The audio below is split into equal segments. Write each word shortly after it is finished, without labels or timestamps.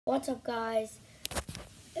What's up, guys?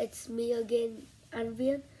 It's me again,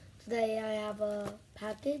 Anvian. Today I have a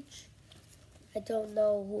package. I don't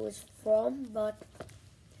know who it's from, but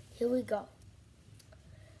here we go.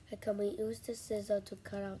 I can use the scissor to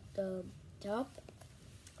cut out the top.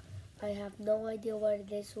 I have no idea what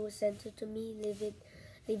it is. Who sent it to me?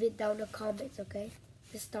 Leave it down in the comments, okay?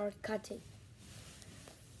 Let's start cutting.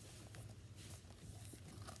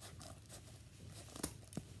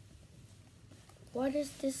 What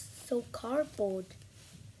is this so cardboard?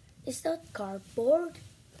 Is that cardboard?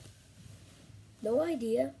 No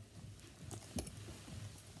idea.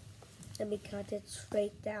 Let me cut it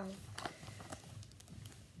straight down.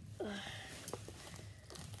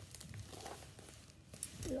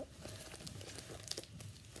 Look.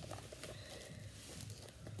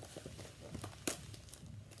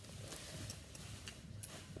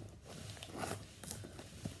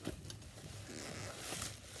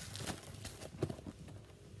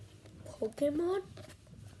 Pokemon?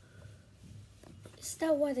 Is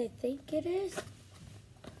that what I think it is?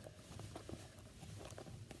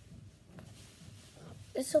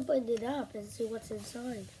 Let's open it up and see what's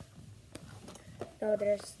inside. Now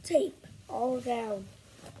there's tape all down.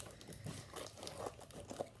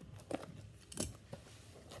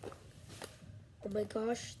 Oh my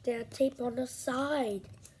gosh, there's tape on the side.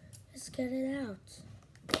 Let's get it out.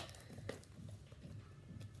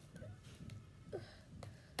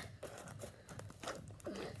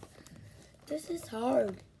 This is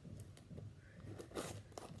hard.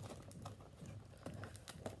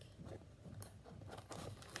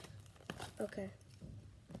 Okay.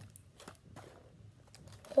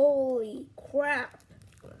 Holy crap.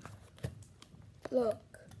 Look.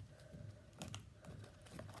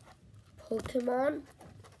 Pokemon.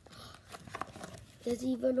 There's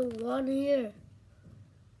even a one here.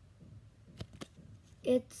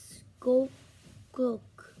 It's Gokuk.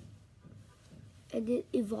 And it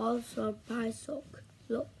evolves from Pysock.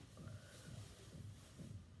 Look.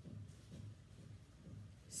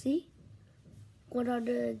 See?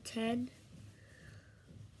 110.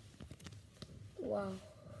 Wow.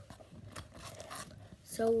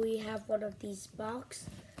 So we have one of these boxes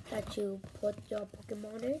that you put your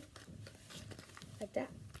Pokemon in. Like that.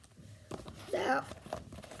 Now,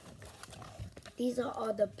 these are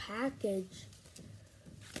all the package.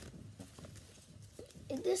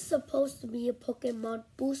 Is this supposed to be a Pokemon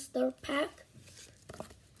booster pack?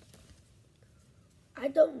 I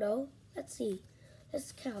don't know. Let's see.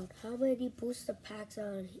 Let's count. How many booster packs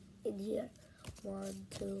are in here? 1,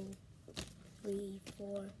 2, 3,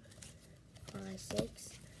 4, 5, 6,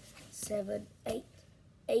 7, 8.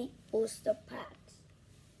 8 booster packs.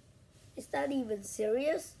 Is that even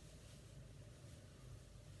serious?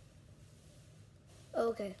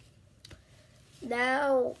 Okay.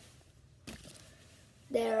 Now,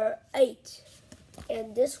 there are 8.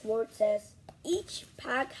 And this word says each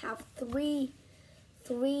pack have three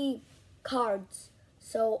cards.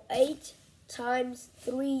 So 8 times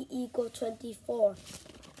 3 equal 24.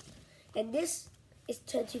 And this is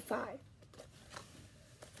 25.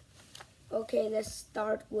 Okay, let's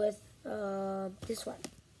start with this one.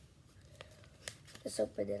 Let's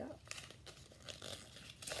open it up.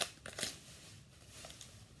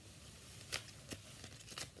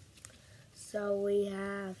 So we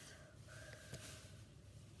have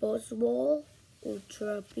Boswell,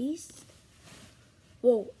 Ultra Beast.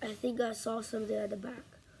 Whoa, I think I saw something at the back.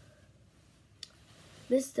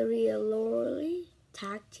 Mystery Allure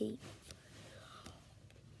Tag Team.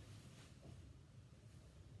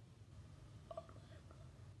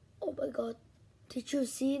 Oh my god, did you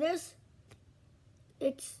see this?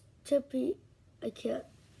 It's Tippy,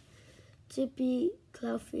 Tippy,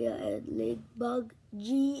 Clefia, and Ladybug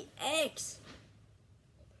GX.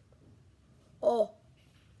 Oh,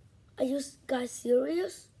 are you guys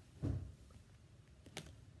serious?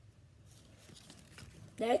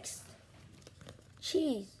 Next,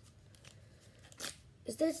 cheese.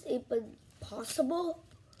 Is this even possible?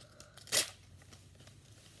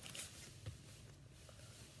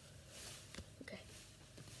 Okay.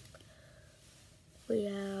 We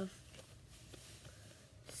have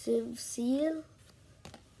Seal,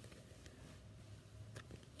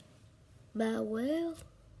 Mawel,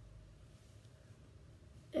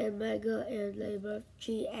 and Mega and Labor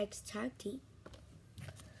GX Tag Team.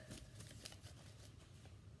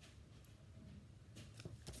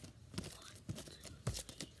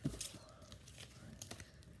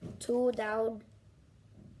 Two down,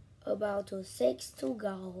 about to 6 to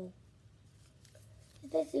go. Is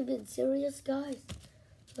this even serious, guys?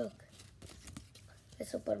 Look.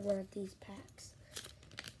 Let's open one of these packs.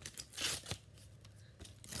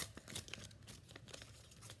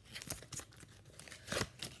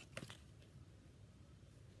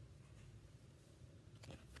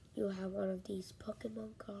 you have one of these Pokemon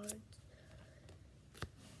cards.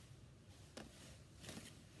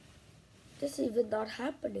 This is even not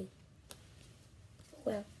happening.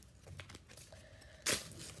 Well,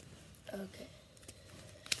 okay.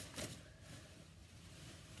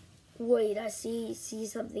 Wait, I see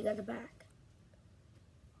something at the back.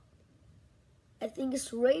 I think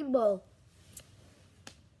it's rainbow.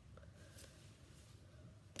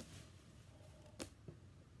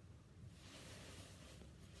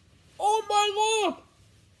 Oh my god!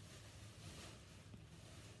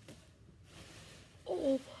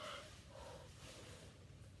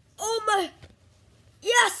 Oh my!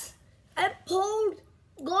 Yes! I pulled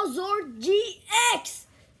Gozor GX!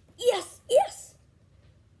 Yes, yes!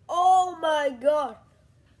 Oh my god!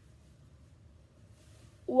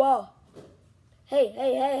 Wow!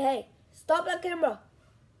 Hey! Stop that camera!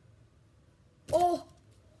 Oh!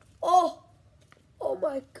 Oh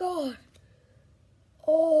my god!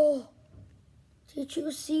 Oh! Did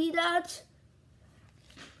you see that?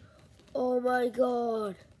 Oh my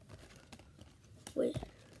god! Wait.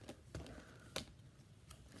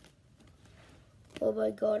 Oh my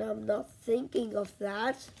god, I'm not thinking of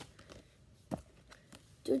that.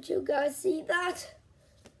 Did you guys see that?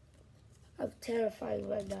 I'm terrified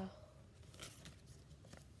right now.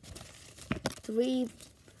 Three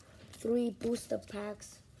booster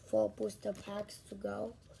packs, 4 booster packs to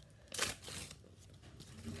go.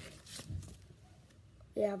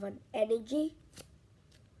 We have an energy.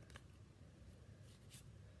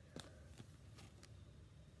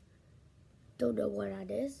 Don't know what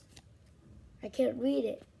that is. I can't read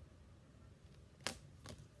it.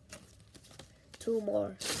 2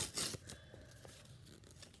 more.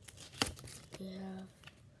 Yeah.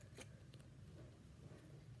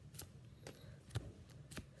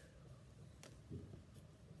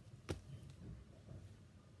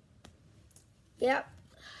 Yep.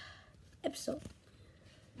 Episode.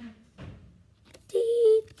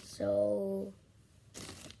 So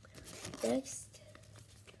next.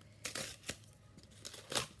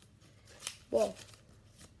 Whoa.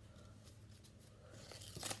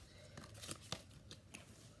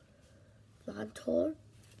 Lantorn.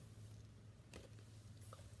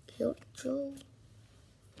 Kyoto.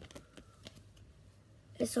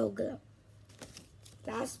 It's so good.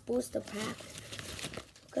 Last booster pack.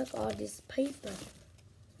 Look at all this paper.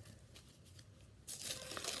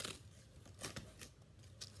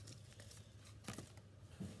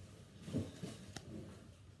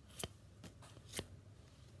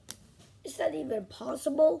 Is that even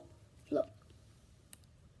possible? Look.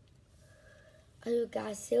 Are you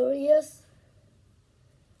guys serious?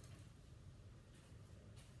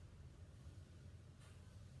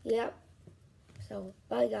 Yep. So,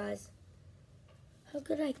 bye guys. How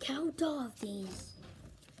could I count all of these?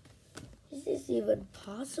 Is this even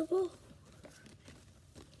possible?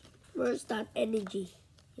 Where's that energy?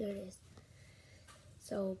 Here it is.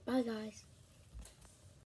 So, bye guys.